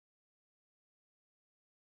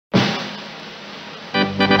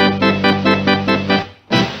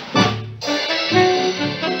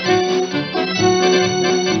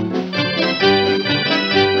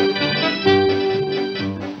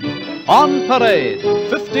On Parade,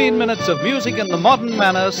 15 minutes of music in the modern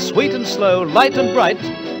manner, sweet and slow, light and bright,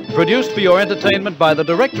 produced for your entertainment by the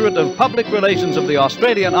Directorate of Public Relations of the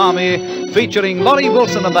Australian Army, featuring Laurie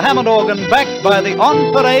Wilson and the Hammond organ, backed by the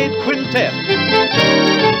On Parade Quintet.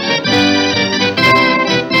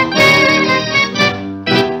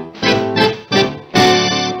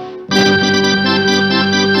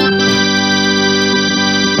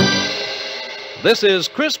 This is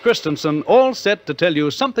Chris Christensen, all set to tell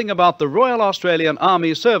you something about the Royal Australian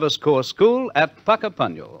Army Service Corps School at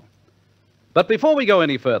Puckapunyal. But before we go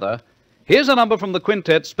any further, here's a number from the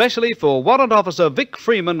quintet specially for Warrant Officer Vic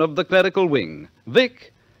Freeman of the Clerical Wing.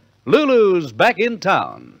 Vic, Lulu's back in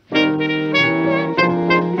town.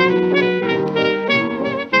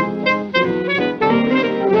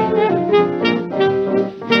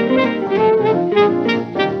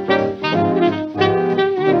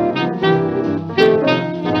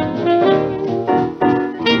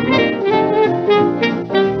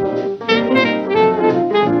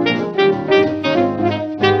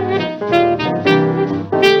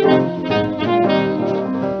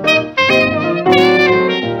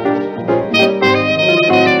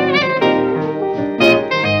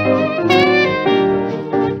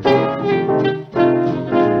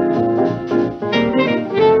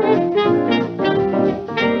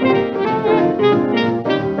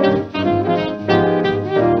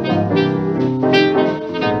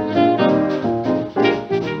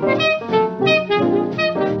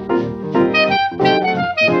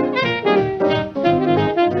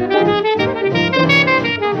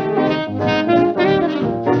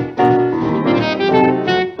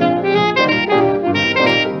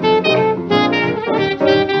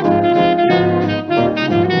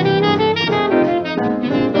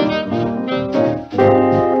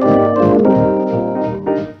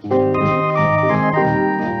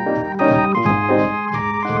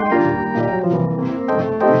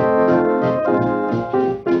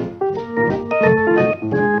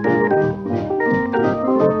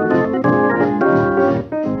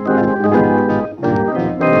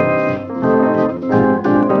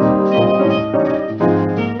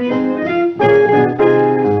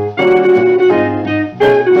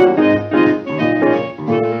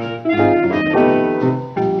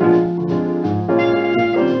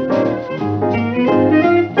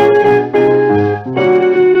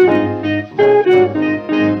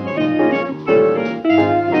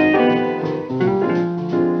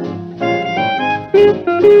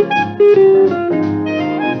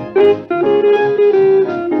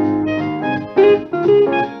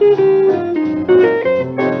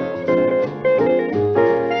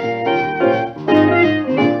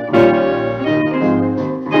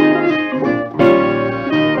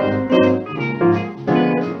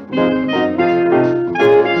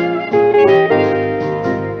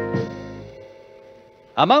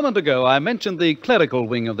 A moment ago, I mentioned the clerical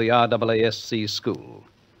wing of the RAASC school.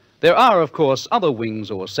 There are, of course, other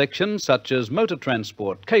wings or sections, such as motor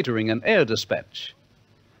transport, catering, and air dispatch.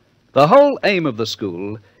 The whole aim of the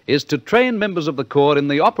school is to train members of the Corps in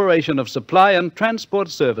the operation of supply and transport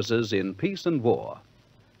services in peace and war.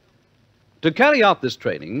 To carry out this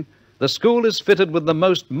training, the school is fitted with the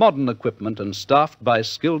most modern equipment and staffed by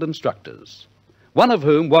skilled instructors, one of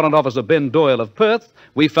whom, Warrant Officer Ben Doyle of Perth,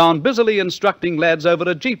 we found busily instructing lads over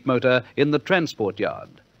a jeep motor in the transport yard.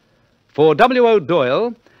 For W.O.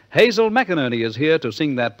 Doyle, Hazel McInerney is here to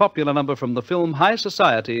sing that popular number from the film High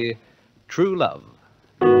Society, True Love.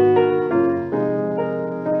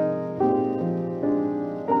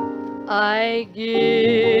 I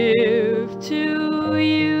give to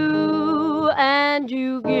you and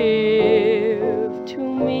you give to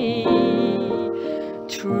me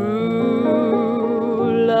true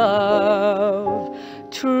love,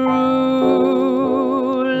 true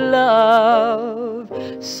love.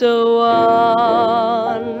 So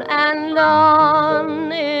on and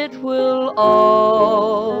on it will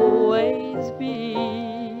always be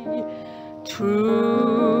true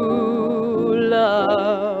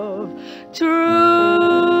love, true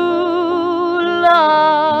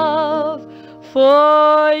love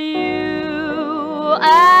for you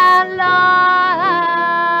and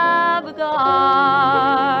I have a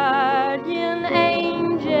guardian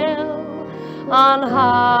angel on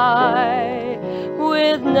high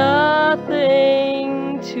with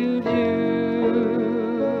nothing to do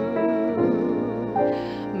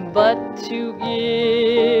but to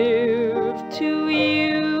give to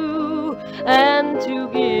you and to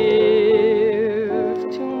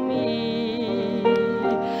give to me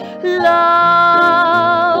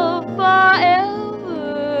love forever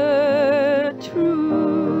true.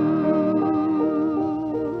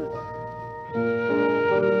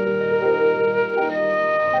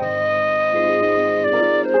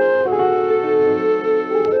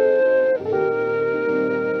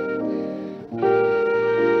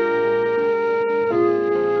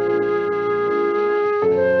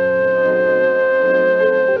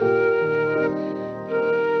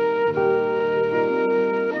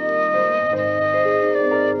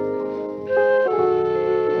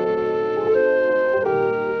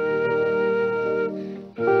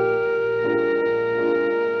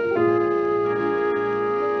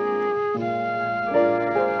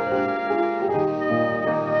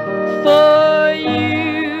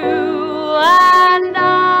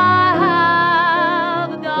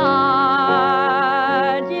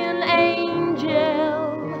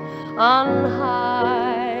 on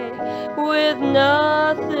high with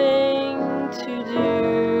nothing to do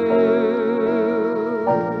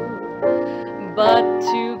but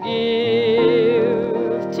to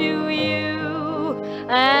give to you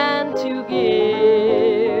and to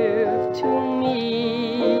give to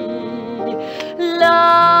me.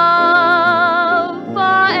 Love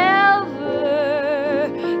forever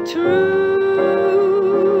true.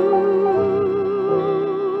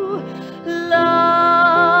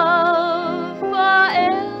 Love forever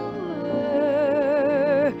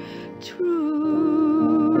true.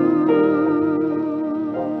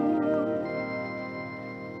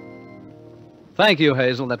 Thank you,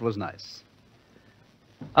 Hazel. That was nice.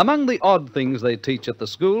 Among the odd things they teach at the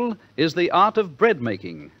school is the art of bread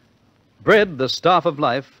making. Bread, the staff of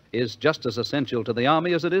life, is just as essential to the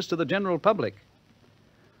Army as it is to the general public.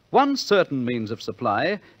 One certain means of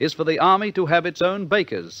supply is for the Army to have its own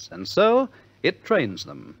bakers, and so it trains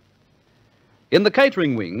them. In the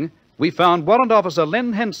catering wing, we found Warrant Officer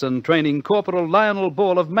Len Henson training Corporal Lionel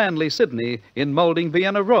Ball of Manly, Sydney, in moulding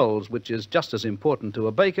Vienna rolls, which is just as important to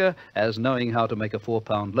a baker as knowing how to make a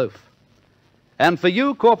 4-pound loaf. And for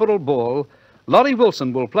you, Corporal Ball, Laurie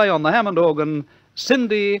Wilson will play on the Hammond organ,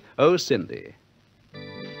 Cindy, Oh Cindy.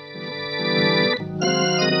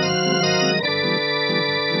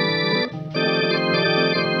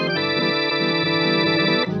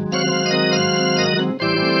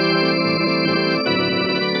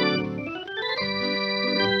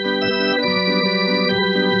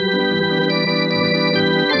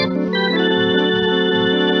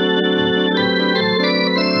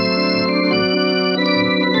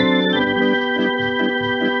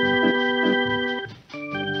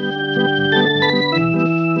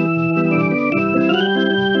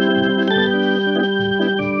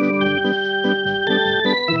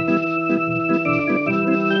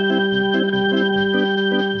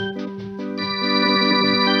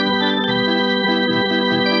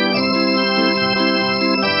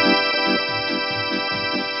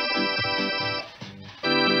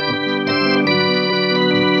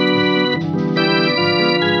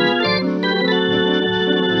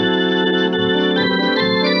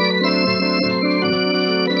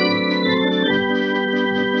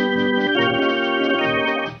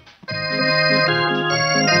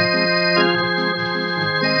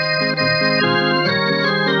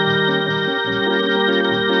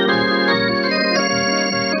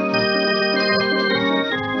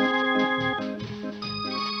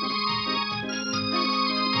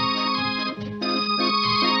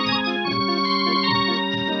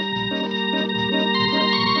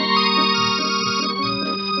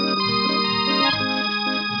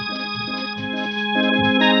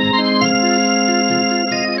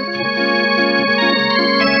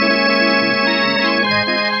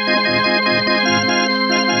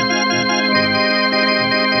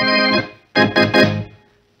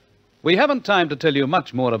 We haven't time to tell you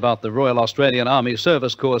much more about the Royal Australian Army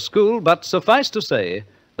Service Corps School, but suffice to say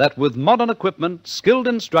that with modern equipment, skilled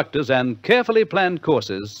instructors, and carefully planned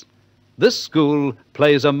courses, this school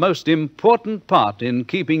plays a most important part in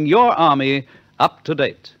keeping your Army up to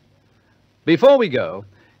date. Before we go,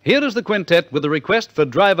 here is the quintet with a request for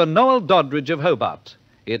driver Noel Doddridge of Hobart.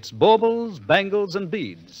 It's baubles, bangles, and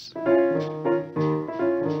beads.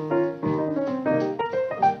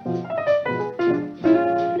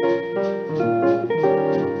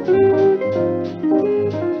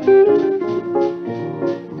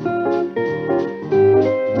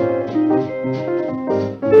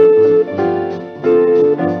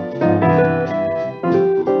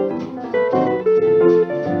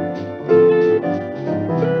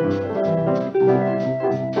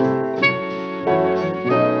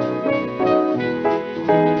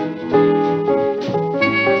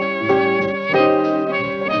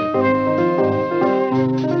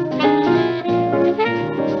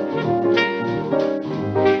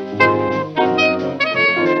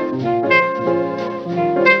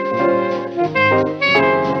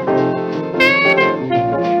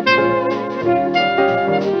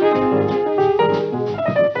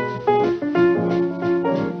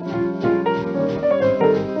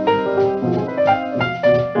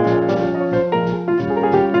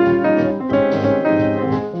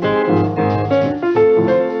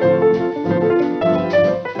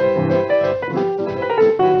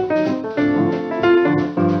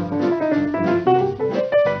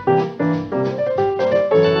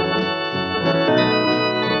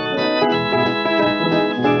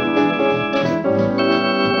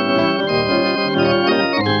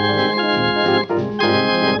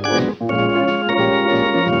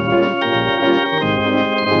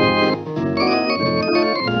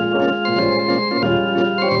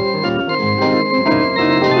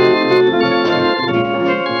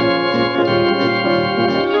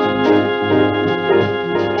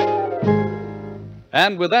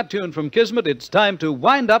 And with that tune from Kismet, it's time to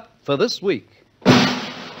wind up for this week.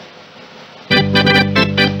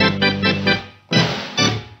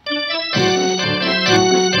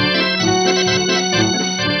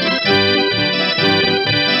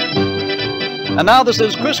 And now this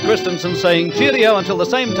is Chris Christensen saying cheerio until the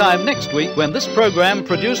same time next week, when this program,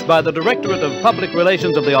 produced by the Directorate of Public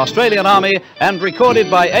Relations of the Australian Army and recorded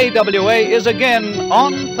by AWA, is again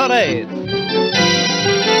on parade.